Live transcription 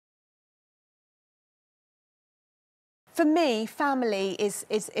For me, family is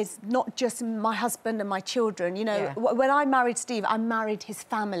not just my husband and my children. You know, when I married Steve, I married his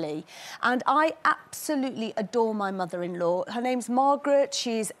family. And I absolutely adore my mother-in-law. Her name's Margaret.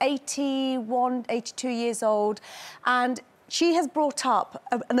 She's 81, 82 years old. And she has brought up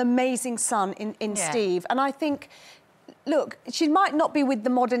an amazing son in Steve. And I think, look, she might not be with the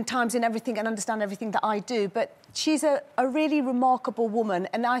modern times and everything and understand everything that I do, but she's a really remarkable woman,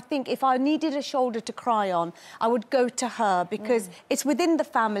 and I think if I needed a shoulder to cry on, I would go to her, because it's within the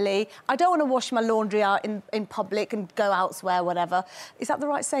family. I don't want to wash my laundry out in public and go elsewhere, whatever. Is that the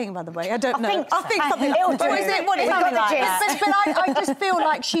right saying, by the way? I don't know. I think something like that. But I just feel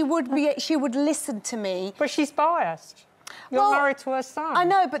like she would listen to me. But she's biased. You're married to her son. I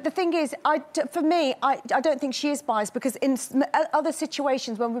know, but the thing is, for me, I don't think she is biased, because in other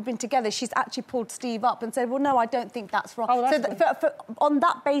situations when we've been together, she's actually pulled Steve up and said, well, no, I don't think that's wrong. Oh, that's on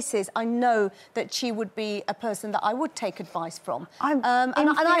that basis, I know that she would be a person that I would take advice from. And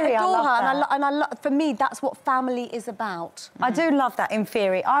I adore her, and for me, that's what family is about. I do love that, in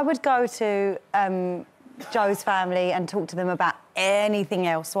theory. I would go to Joe's family and talk to them about anything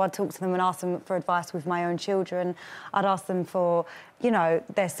else. So I'd talk to them and ask them for advice with my own children. I'd ask them for, you know,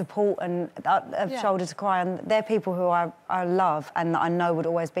 their support and a shoulder to cry on. They're people who I love and that I know would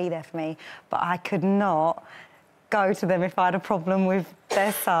always be there for me. But I could not go to them if I had a problem with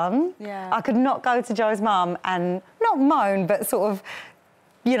their son. I could not go to Joe's mum and not moan, but sort of,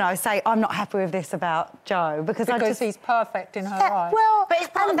 you know, say, I'm not happy with this about Joe, because he's perfect in her eyes. Well, but is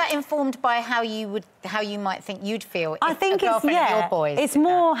part of that informed by how you might think you'd feel? I think it's your boys it's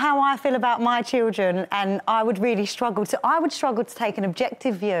more how I feel about my children, and I would really struggle to take an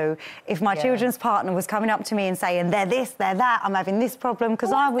objective view if my children's partner was coming up to me and saying, they're this, they're that, I'm having this problem,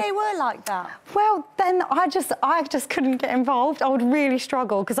 because they were like that. Well, then I just couldn't get involved. I would really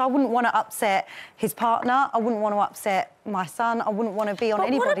struggle, because I wouldn't want to upset his partner. I wouldn't want to upset my son. I wouldn't want to be on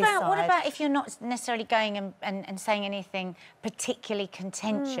anybody's side. What about if you're not necessarily going and saying anything particularly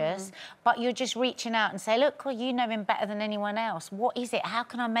contentious, but you're just reaching out and say, look, well, you know him better than anyone else. What is it? How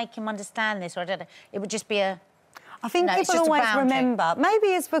can I make him understand this? Or I don't know. It would just be a... I think people always remember. Maybe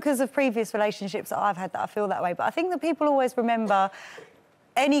it's because of previous relationships that I've had that I feel that way, but I think that people always remember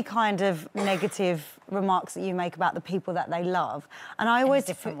any kind of negative remarks that you make about the people that they love. And I always...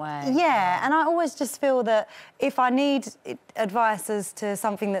 In a different way. Yeah, and I always just feel that if I need advice as to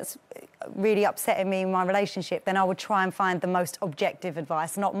something that's really upsetting me in my relationship, then I would try and find the most objective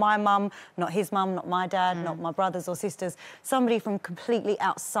advice. Not my mum, not his mum, not my dad, not my brothers or sisters. Somebody from completely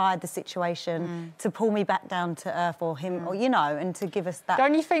outside the situation to pull me back down to earth, or him, or, you know, and to give us that...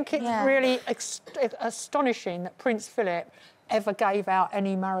 Don't you think it's really astonishing that Prince Philip ever gave out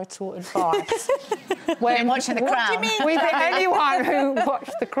any marital advice? When watching The Crown. What do you mean? Anyone who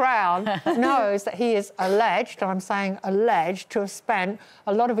watched The Crown knows that he is alleged, I'm saying alleged, to have spent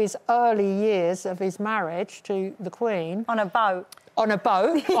a lot of his early years of his marriage to the Queen... On a boat. On a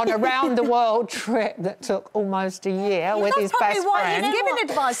boat, on a round-the-world trip that took almost a year with his best friend. He's given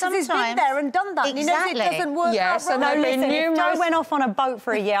advice, because he's been there and done that. Exactly. And he knows it doesn't work out So right. listen, If Joe went off on a boat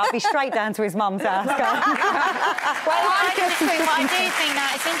for a year, I'd be straight down to his mum's house. Well, I do think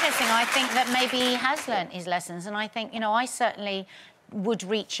that it's interesting. I think that maybe he has learnt his lessons, and I think, you know, I certainly would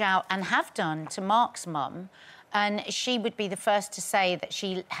reach out and have done to Mark's mum, and she would be the first to say that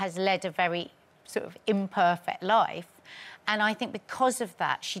she has led a very sort of imperfect life. And I think because of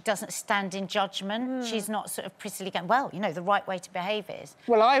that, she doesn't stand in judgment. She's not sort of prettily going, well, you know, the right way to behave is.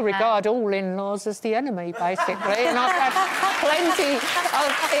 Well, I regard all in-laws as the enemy, basically, and I've had plenty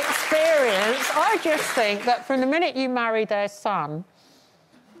of experience. I just think that from the minute you marry their son,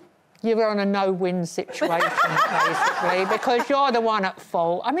 you're on a no-win situation, basically, because you're the one at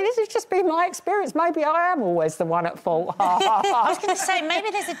fault. I mean, this has just been my experience. Maybe I am always the one at fault. I was going to say, maybe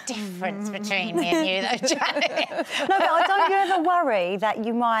there's a difference between me and you, though, Janet. No, but don't you ever worry that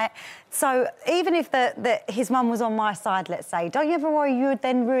you might... So even if his mum was on my side, let's say, don't you ever worry you would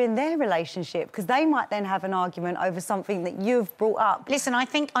then ruin their relationship? Because they might then have an argument over something that you've brought up. Listen, I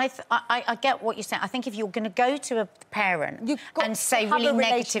think I get what you're saying. I think if you're going to go to a parent and say really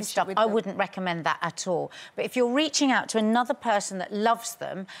negative stuff, I wouldn't recommend that at all. But if you're reaching out to another person that loves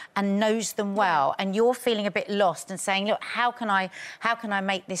them and knows them well, and you're feeling a bit lost and saying, look, how can I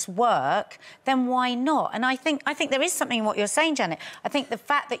make this work? Then why not? And I think there is something in what you're saying, Janet. I think the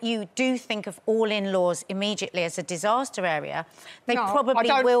fact that you do think of all in-laws immediately as a disaster area, they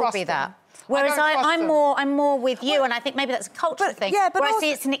probably will be that. Whereas I'm more with you, and I think maybe that's a cultural thing. Yeah, but where also, I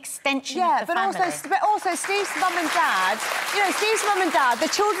see it's an extension of the family. but also Steve's mum and dad. You know, Steve's mum and dad. The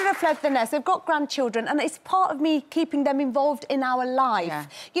children have fled the nest. They've got grandchildren, and it's part of me keeping them involved in our life. Yeah.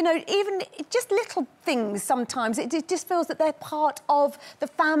 You know, even just little things. Sometimes it just feels that they're part of the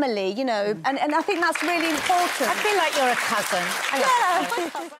family. You know, and I think that's really important. I feel like you're a cousin.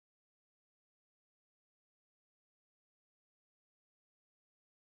 Yeah.